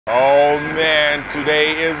Oh man,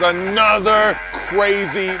 today is another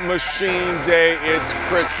crazy machine day. It's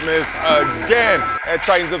Christmas again at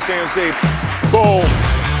Titans of CNC. Boom.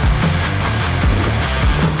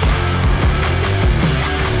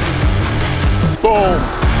 Boom.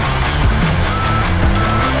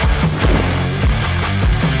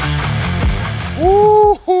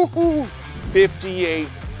 Woo-hoo-hoo.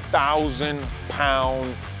 58,000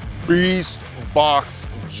 pound beast box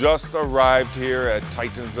just arrived here at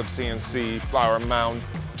Titans of CNC, Flower Mound,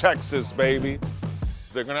 Texas, baby.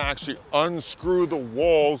 They're gonna actually unscrew the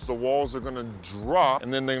walls. The walls are gonna drop,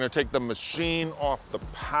 and then they're gonna take the machine off the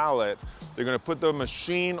pallet. They're gonna put the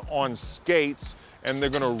machine on skates, and they're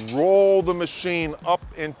gonna roll the machine up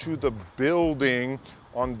into the building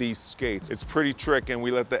on these skates. It's pretty tricky, and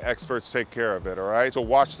we let the experts take care of it, all right? So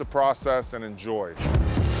watch the process and enjoy.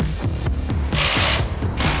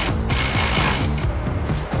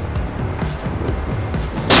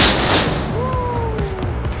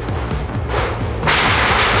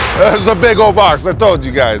 This is a big old box, I told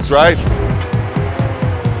you guys, right?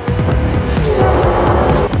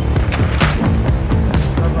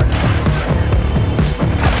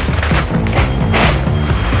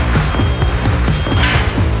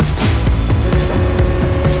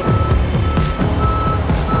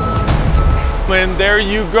 And there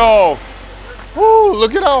you go. Woo,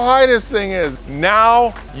 look at how high this thing is.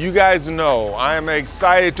 Now you guys know I am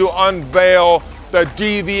excited to unveil the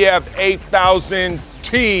DVF8000T.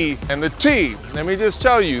 And the T, let me just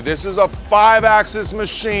tell you, this is a 5-axis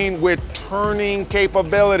machine with turning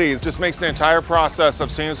capabilities. Just makes the entire process of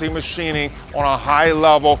CNC machining on a high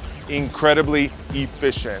level incredibly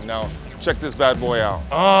efficient. Now, check this bad boy out.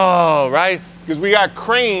 Oh, right? Because we got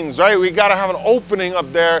cranes, right? We gotta have an opening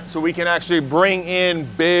up there so we can actually bring in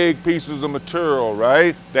big pieces of material,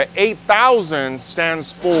 right? The 8000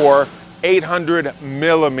 stands for 800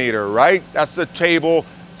 millimeter, right? That's the table.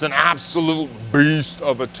 It's an absolute beast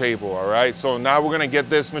of a table, all right? So now we're gonna get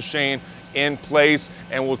this machine in place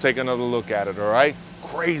and we'll take another look at it, all right?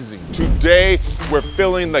 Crazy. Today, we're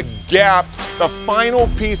filling the gap. The final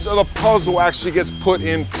piece of the puzzle actually gets put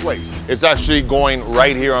in place. It's actually going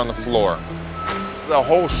right here on the floor. The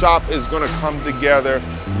whole shop is gonna come together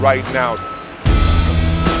right now.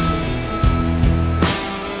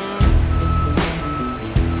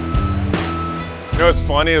 You know what's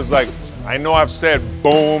funny is, like, I know I've said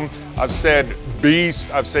boom, I've said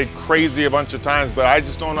beast, I've said crazy a bunch of times, but I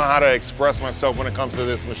just don't know how to express myself when it comes to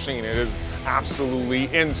this machine. It is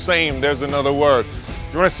absolutely insane. There's another word.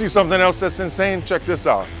 You wanna see something else that's insane? Check this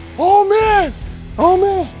out. Oh man, oh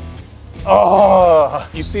man. Oh,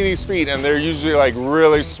 you see these feet and they're usually like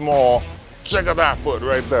really small. Check out that foot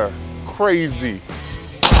right there. Crazy.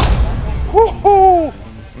 Woohoo,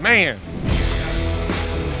 man.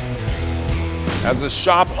 As a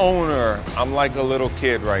shop owner, I'm like a little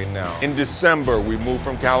kid right now. In December, we moved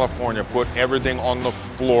from California, put everything on the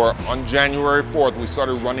floor. On January 4th, we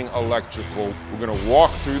started running electrical. We're gonna walk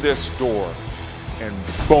through this door and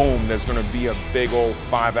boom, there's gonna be a big old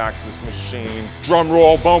 5-axis machine. Drum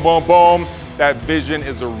roll, boom, boom, boom. That vision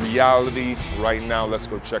is a reality right now. Let's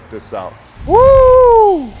go check this out.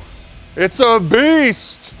 Woo! It's a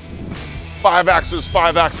beast. 5-axis,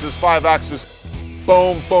 5-axis, 5-axis.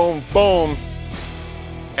 Boom, boom, boom.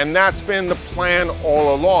 And that's been the plan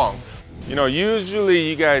all along. You know, usually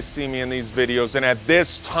you guys see me in these videos, and at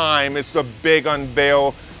this time, it's the big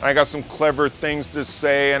unveil. I got some clever things to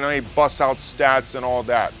say, and I bust out stats and all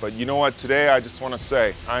that. But you know what, today I just wanna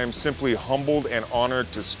say, I am simply humbled and honored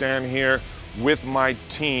to stand here with my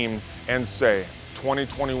team and say,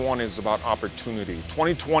 2021 is about opportunity.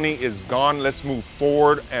 2020 is gone. Let's move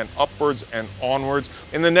forward and upwards and onwards.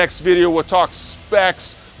 In the next video, we'll talk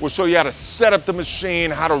specs. We'll show you how to set up the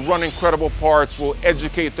machine, how to run incredible parts. We'll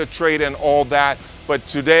educate the trade and all that. But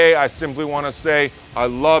today, I simply want to say, I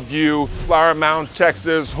love you. Flower Mound,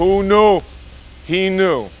 Texas. Who knew? He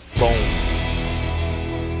knew. Boom.